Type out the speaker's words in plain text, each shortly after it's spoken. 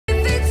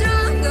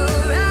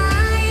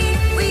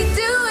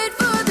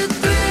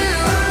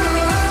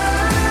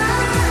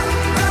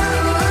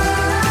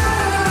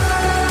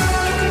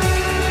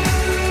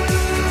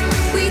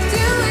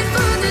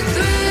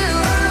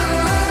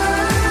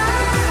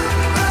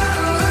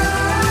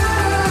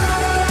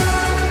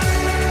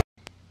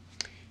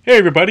Hey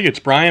everybody, it's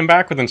Brian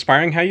back with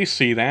Inspiring How You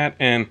See That,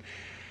 and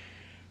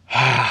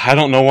I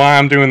don't know why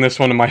I'm doing this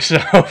one to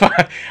myself.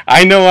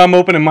 I know I'm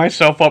opening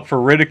myself up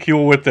for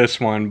ridicule with this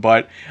one,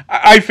 but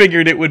I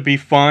figured it would be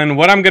fun.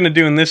 What I'm going to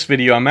do in this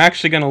video, I'm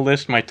actually going to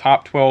list my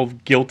top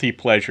 12 guilty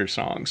pleasure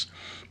songs.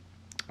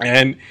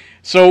 And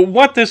so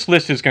what this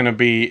list is going to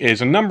be is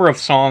a number of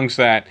songs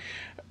that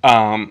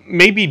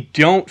maybe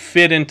don't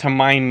fit into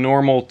my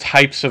normal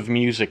types of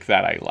music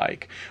that I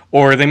like.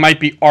 Or they might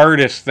be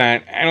artists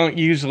that I don't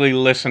usually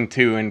listen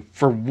to, and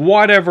for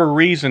whatever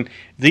reason,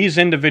 these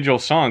individual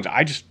songs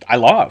I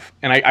love,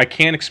 and I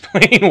can't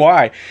explain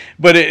why.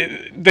 But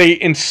they,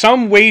 in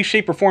some way,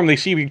 shape, or form, they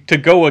seem to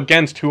go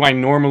against who I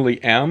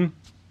normally am.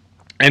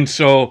 And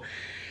so,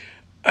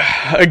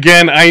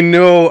 again, I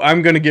know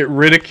I'm going to get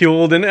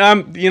ridiculed,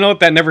 and you know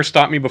what, that never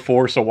stopped me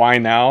before, so why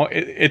now?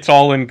 It's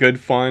all in good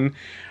fun.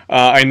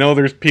 I know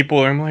there's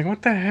people I'm like,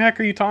 what the heck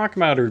are you talking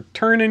about? Or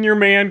turn in your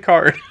man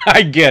card.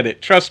 I get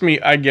it. Trust me,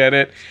 I get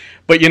it.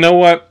 But you know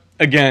what?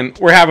 Again,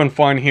 we're having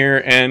fun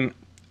here, and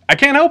I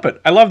can't help it.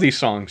 I love these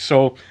songs.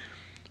 So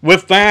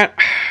with that,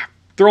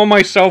 throw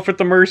myself at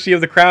the mercy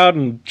of the crowd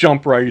and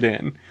jump right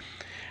in.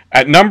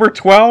 At number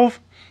 12,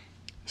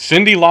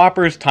 Cindi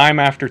Lauper's Time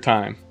After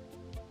Time.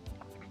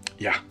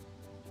 Yeah.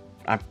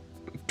 I'm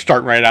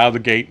starting right out of the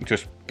gate.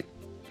 Just,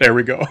 there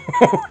we go.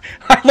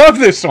 I love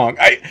this song.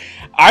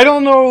 I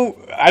don't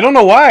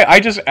know why.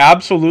 I just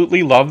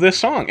absolutely love this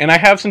song, and I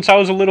have since I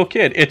was a little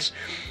kid.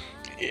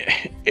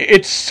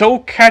 It's so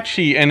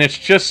catchy, and it's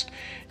just,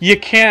 you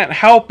can't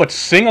help but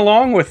sing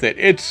along with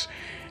it.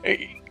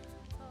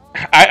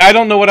 I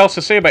don't know what else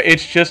to say about it.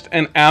 It's just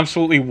an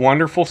absolutely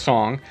wonderful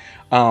song.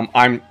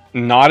 I'm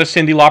not a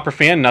Cindi Lauper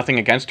fan. Nothing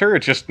against her.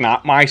 It's just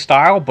not my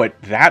style. But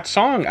that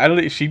song,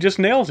 she just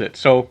nails it.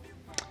 So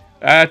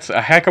that's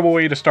a heck of a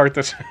way to start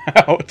this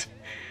out.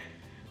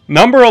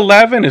 Number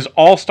 11 is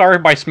All Star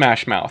by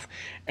Smash Mouth.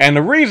 And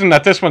the reason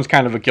that this one's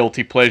kind of a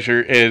guilty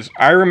pleasure is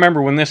I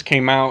remember when this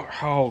came out,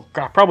 oh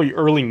god, probably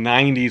early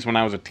 90s when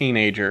I was a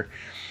teenager.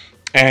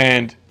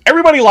 And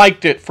everybody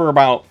liked it for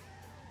about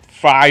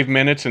 5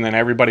 minutes, and then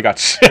everybody got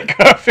sick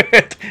of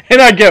it. And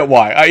I get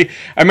why. I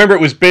remember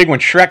it was big when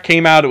Shrek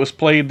came out, it was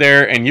played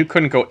there, and you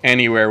couldn't go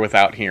anywhere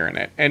without hearing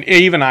it. And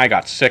even I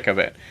got sick of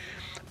it.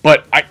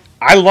 But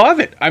I love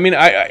it. I mean,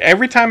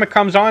 every time it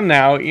comes on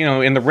now, you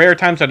know, in the rare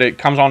times that it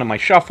comes on in my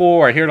shuffle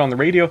or I hear it on the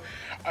radio,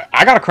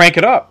 I gotta crank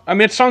it up. I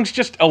mean, the song's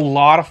just a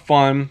lot of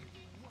fun.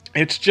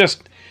 It's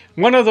just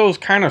one of those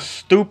kind of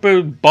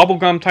stupid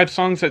bubblegum type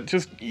songs that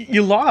just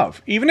you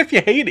love. Even if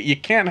you hate it, you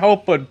can't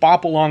help but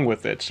bop along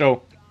with it.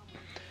 So,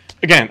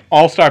 again,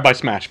 All Star by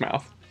Smash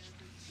Mouth.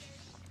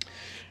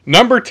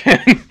 Number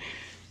 10...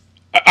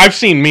 I've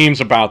seen memes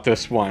about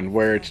this one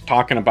where it's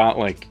talking about,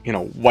 like, you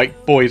know,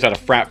 white boys at a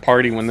frat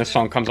party when this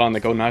song comes on,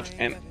 they go nuts,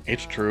 and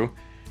it's true.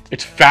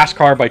 It's Fast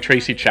Car by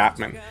Tracy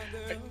Chapman.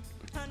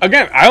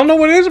 Again, I don't know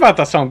what it is about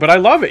that song, but I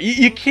love it.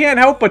 You can't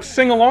help but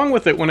sing along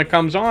with it when it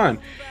comes on.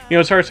 You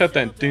know, it starts at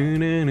that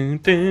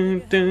and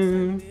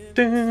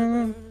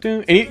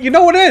you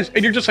know what it is,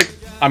 and you're just like,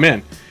 I'm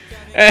in.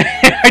 And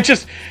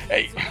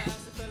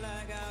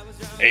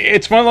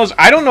it's one of those,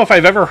 I don't know if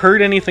I've ever heard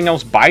anything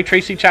else by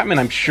Tracy Chapman.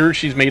 I'm sure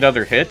she's made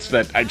other hits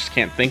that I just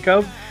can't think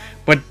of.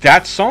 But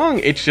that song,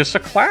 it's just a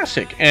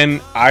classic,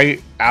 and I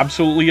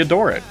absolutely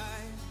adore it.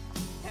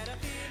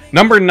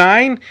 Number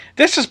 9,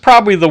 this is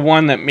probably the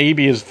one that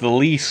maybe is the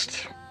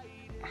least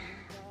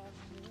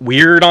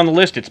weird on the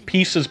list. It's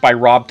Pieces by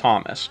Rob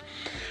Thomas.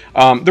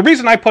 The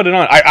reason I put it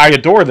on, I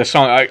adore this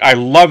song. I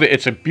love it.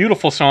 It's a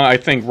beautiful song. I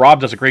think Rob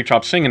does a great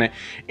job singing it.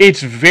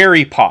 It's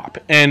very pop,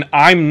 and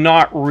I'm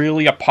not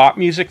really a pop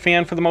music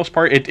fan for the most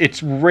part.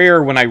 It's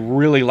rare when I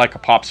really like a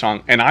pop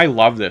song, and I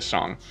love this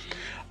song.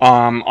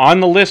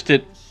 On the list,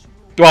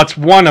 it's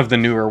one of the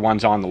newer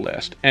ones on the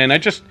list. And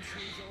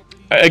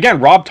again,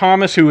 Rob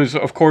Thomas, who is,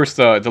 of course,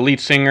 the lead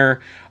singer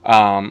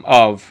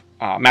of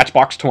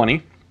Matchbox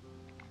 20,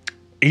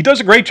 he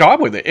does a great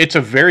job with it. It's a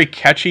very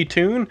catchy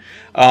tune.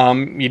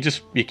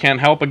 You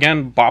can't help,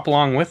 again, bop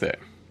along with it.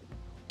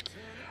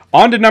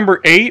 On to number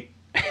 8.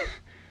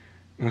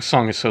 This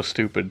song is so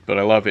stupid, but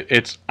I love it.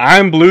 It's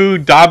I'm Blue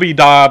Dabby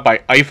Da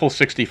by Eiffel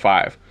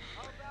 65.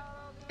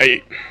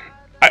 I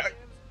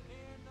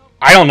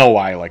don't know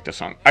why I like this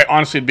song.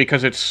 Honestly,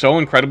 because it's so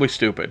incredibly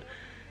stupid.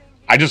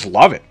 I just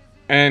love it.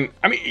 And,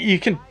 I mean, you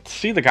can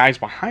see the guys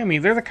behind me.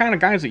 They're the kind of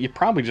guys that you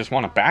probably just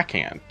want to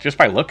backhand just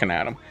by looking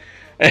at them.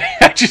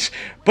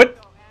 But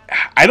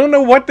I don't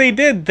know what they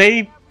did.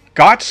 They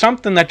got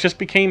something that just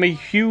became a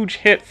huge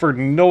hit for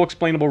no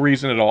explainable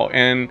reason at all.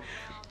 And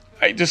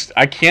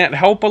I can't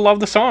help but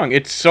love the song.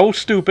 It's so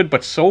stupid,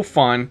 but so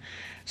fun,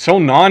 so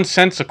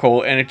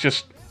nonsensical, and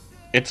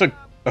it's a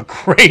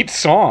great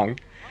song.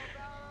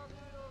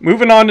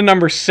 Moving on to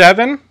number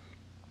 7,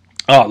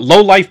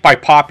 Lowlife by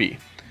Poppy.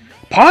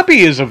 Poppy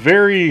is a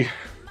very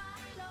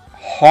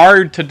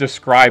hard to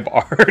describe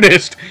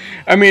artist.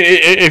 I mean,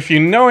 if you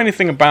know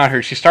anything about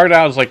her, she started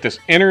out as like this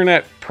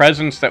internet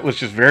presence that was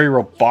just very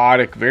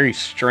robotic, very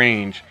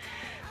strange,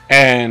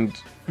 and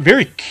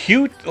very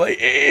cute. Like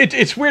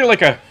it's weird,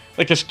 like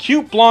like this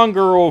cute blonde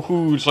girl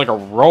who's like a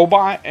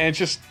robot, and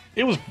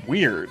it was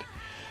weird.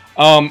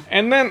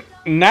 And then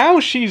now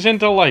she's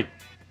into like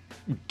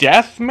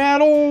death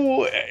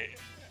metal.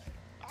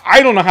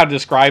 I don't know how to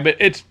describe it.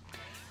 It's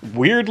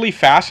weirdly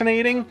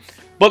fascinating,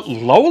 but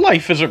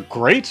Lowlife is a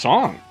great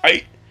song.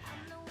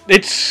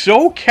 It's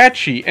so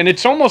catchy, and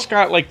it's almost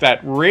got like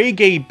that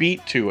reggae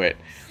beat to it.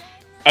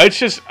 It's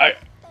just,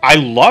 I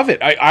love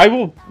it. I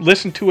will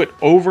listen to it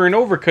over and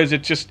over because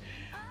it just,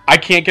 I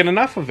can't get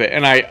enough of it.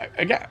 And I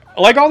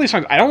like all these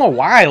songs. I don't know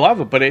why I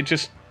love it, but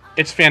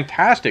it's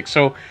fantastic.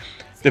 So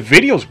the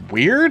video's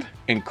weird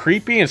and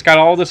creepy. And it's got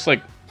all this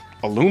like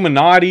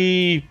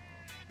Illuminati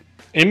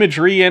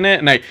imagery in it.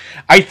 And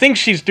I think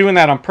she's doing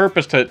that on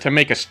purpose to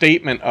make a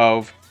statement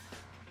of,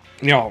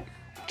 you know,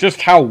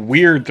 just how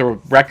weird the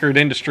record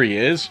industry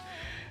is.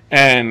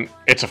 And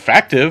it's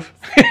effective.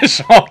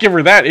 So I'll give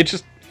her that. It's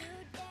just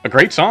a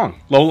great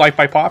song. Lowlife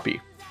by Poppy.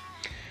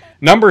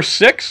 Number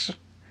 6,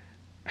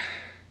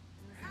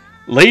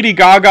 Lady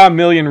Gaga,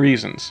 Million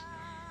Reasons.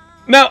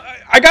 Now,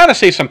 I gotta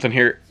say something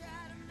here.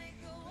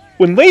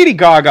 When Lady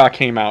Gaga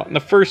came out in the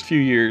first few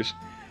years,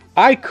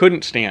 I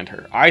couldn't stand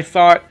her. I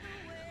thought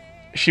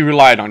she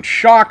relied on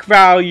shock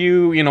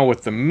value, you know,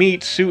 with the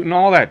meat suit and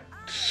all that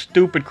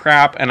stupid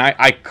crap, and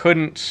I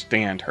couldn't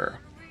stand her.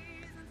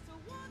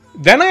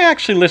 Then I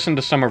actually listened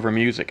to some of her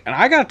music, and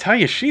I gotta tell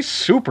you, she's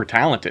super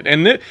talented.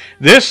 And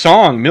this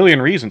song,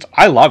 Million Reasons,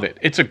 I love it.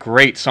 It's a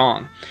great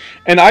song.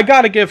 And I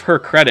gotta give her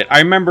credit. I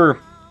remember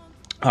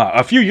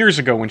a few years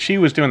ago when she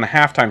was doing the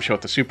halftime show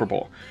at the Super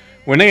Bowl,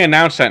 when they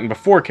announced that, and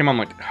before it came on,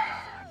 I'm like,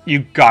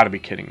 you gotta be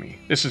kidding me.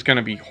 This is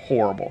gonna be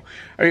horrible.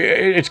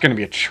 It's gonna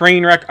be a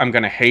train wreck. I'm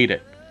gonna hate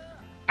it.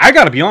 I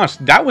gotta be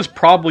honest, that was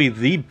probably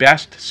the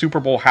best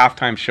Super Bowl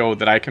halftime show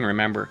that I can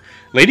remember.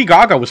 Lady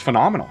Gaga was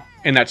phenomenal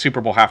in that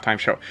Super Bowl halftime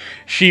show.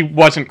 She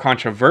wasn't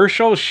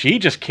controversial. She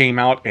just came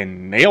out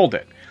and nailed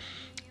it.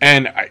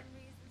 And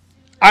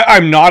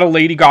I'm not a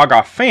Lady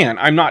Gaga fan.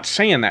 I'm not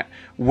saying that.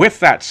 With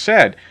that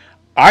said,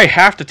 I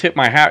have to tip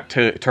my hat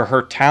to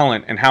her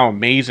talent and how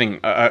amazing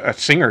a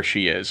singer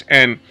she is.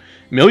 And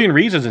Million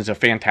Reasons is a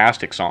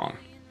fantastic song.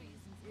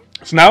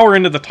 So now we're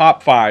into the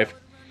top 5.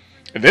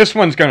 This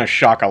one's going to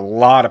shock a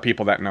lot of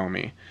people that know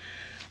me.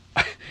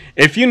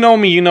 If you know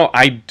me, you know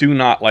I do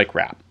not like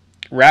rap.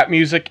 Rap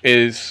music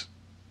is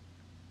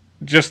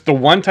just the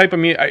one type of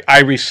music. I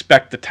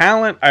respect the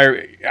talent.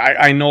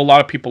 I know a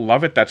lot of people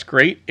love it. That's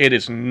great. It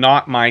is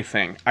not my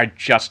thing. I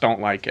just don't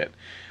like it.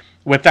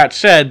 With that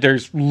said,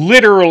 there's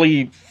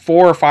literally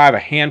 4 or 5, a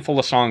handful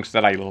of songs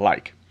that I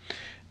like.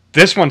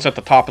 This one's at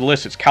the top of the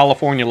list. It's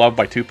California Love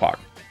by Tupac.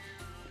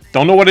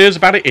 Don't know what it is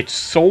about it. It's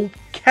so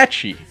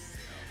catchy.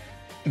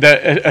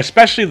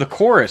 Especially the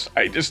chorus.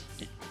 I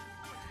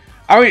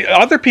mean,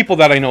 other people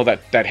that I know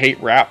that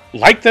hate rap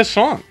like this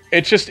song.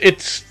 It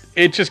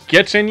just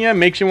gets in you,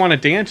 makes you want to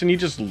dance, and you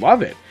just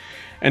love it.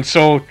 And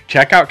so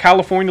check out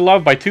California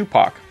Love by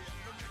Tupac.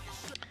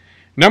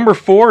 Number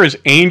 4 is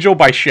Angel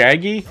by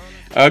Shaggy.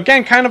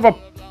 Again, kind of a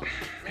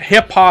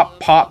hip-hop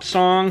pop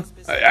song.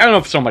 I don't know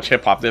if so much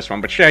hip-hop this one,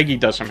 but Shaggy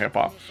does some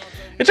hip-hop.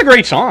 It's a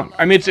great song.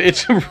 I mean,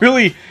 it's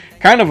really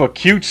kind of a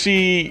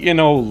cutesy, you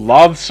know,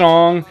 love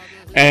song.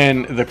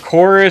 And the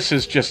chorus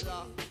is just,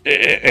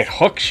 it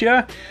hooks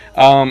you.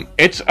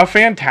 It's a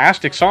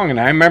fantastic song. And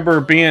I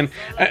remember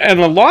and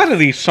a lot of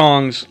these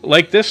songs,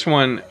 like this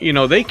one, you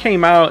know, they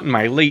came out in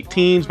my late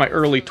teens, my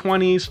early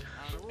 20s.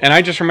 And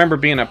I just remember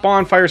being at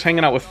bonfires,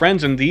 hanging out with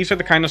friends. And these are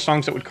the kind of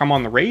songs that would come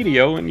on the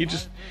radio. And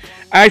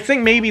I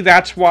think maybe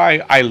that's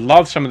why I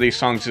love some of these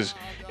songs, is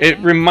it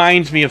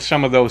reminds me of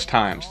some of those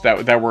times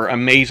that were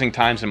amazing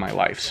times in my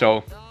life.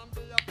 So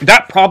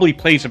that probably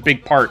plays a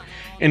big part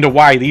into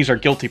why these are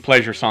guilty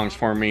pleasure songs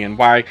for me, and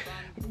why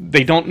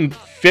they don't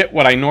fit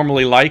what I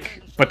normally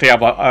like, but they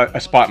have a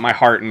spot in my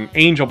heart. And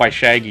Angel by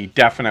Shaggy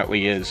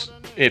definitely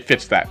it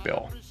fits that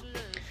bill.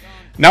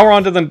 Now we're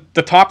on to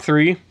the top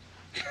 3.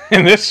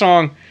 And this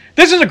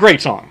is a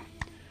great song.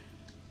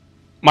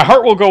 My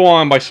Heart Will Go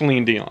On by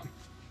Celine Dion.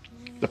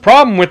 The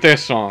problem with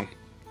this song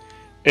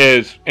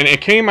is, and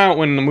it came out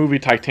when the movie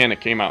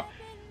Titanic came out,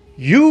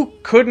 you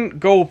couldn't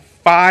go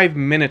 5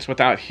 minutes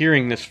without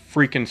hearing this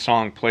freaking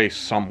song play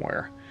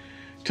somewhere.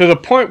 To the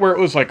point where it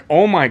was like,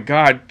 oh my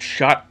God,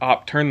 shut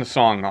up, turn the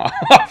song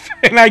off.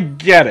 And I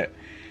get it.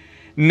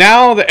 And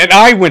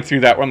I went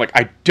through that where I'm like,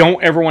 I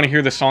don't ever want to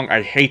hear this song.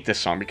 I hate this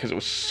song because it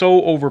was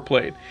so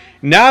overplayed.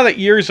 Now that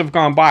years have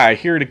gone by, I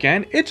hear it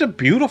again. It's a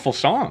beautiful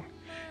song.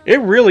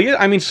 It really is.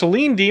 I mean,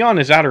 Celine Dion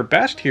is at her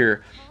best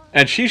here,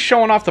 and she's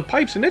showing off the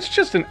pipes, and it's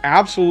just an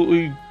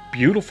absolutely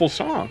beautiful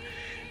song.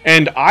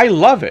 And I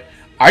love it.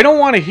 I don't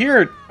want to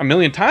hear it a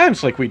million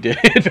times like we did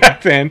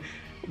back then,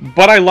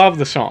 but I love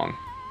the song.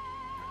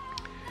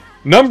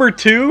 Number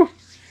 2,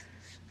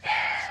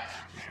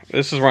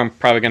 this is where I'm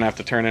probably going to have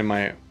to turn in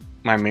my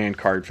man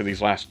card for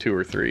these last 2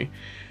 or 3.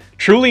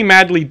 Truly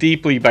Madly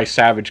Deeply by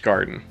Savage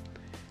Garden.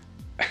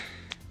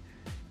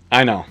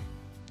 I know.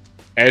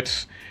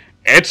 It's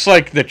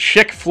like the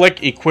chick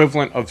flick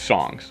equivalent of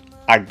songs.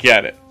 I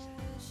get it.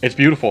 It's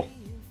beautiful.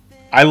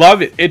 I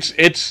love it.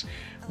 It's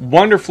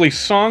wonderfully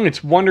sung.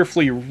 It's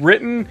wonderfully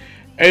written.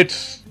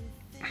 It's,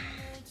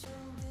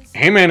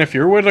 hey man, if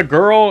you're with a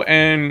girl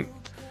and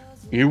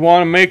you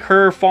want to make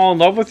her fall in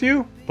love with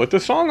you, put the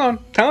song on.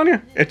 I'm telling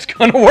you, it's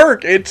gonna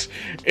work. It's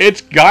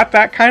got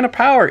that kind of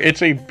power.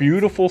 It's a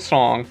beautiful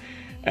song,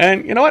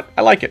 and you know what?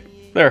 I like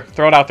it. There,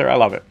 throw it out there. I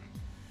love it.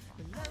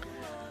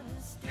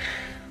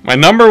 My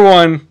number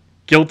one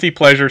guilty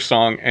pleasure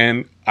song,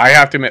 and I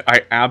have to admit,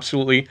 I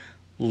absolutely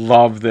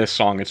love this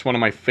song. It's one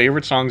of my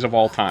favorite songs of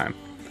all time,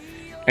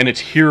 and it's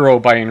 "Hero"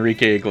 by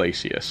Enrique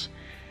Iglesias.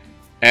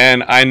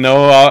 And I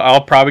know I'll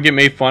probably get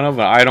made fun of,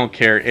 but I don't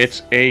care.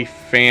 It's a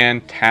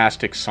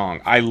fantastic song.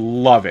 I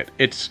love it.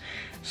 It's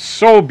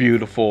so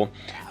beautiful.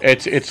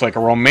 It's like a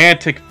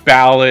romantic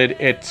ballad.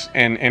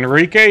 And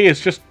Enrique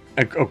is just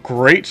a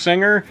great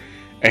singer.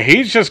 And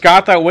he's just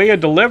got that way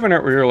of delivering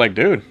it where you're like,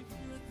 dude,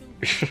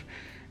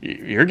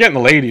 you're getting the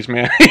ladies,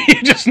 man.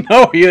 You just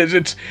know he is.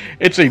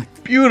 It's a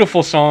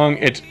beautiful song.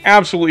 It's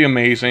absolutely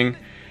amazing.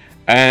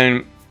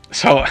 And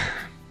so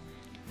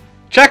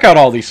check out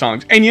all these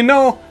songs. And you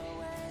know,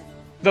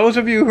 those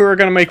of you who are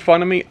going to make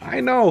fun of me, I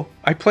know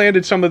I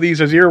planted some of these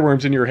as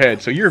earworms in your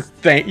head, so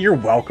you're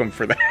welcome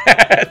for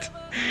that.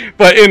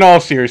 But in all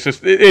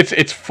seriousness,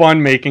 it's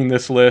fun making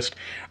this list.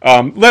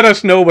 Let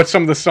us know what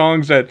some of the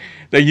songs that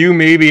you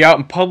maybe out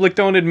in public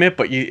don't admit,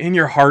 but in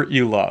your heart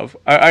you love.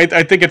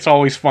 I think it's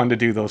always fun to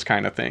do those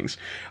kind of things.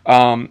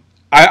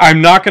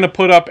 I'm not going to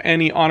put up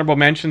any honorable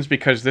mentions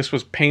because this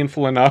was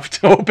painful enough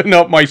to open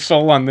up my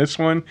soul on this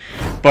one.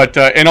 But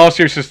in all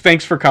seriousness,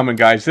 thanks for coming,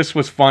 guys. This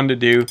was fun to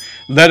do.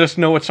 Let us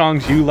know what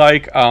songs you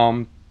like.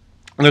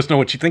 Let us know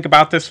what you think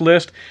about this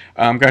list.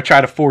 I'm going to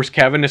try to force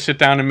Kevin to sit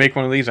down and make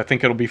one of these. I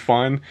think it'll be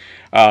fun.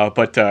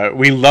 But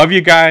we love you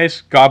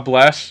guys. God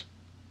bless,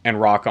 and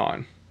rock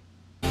on.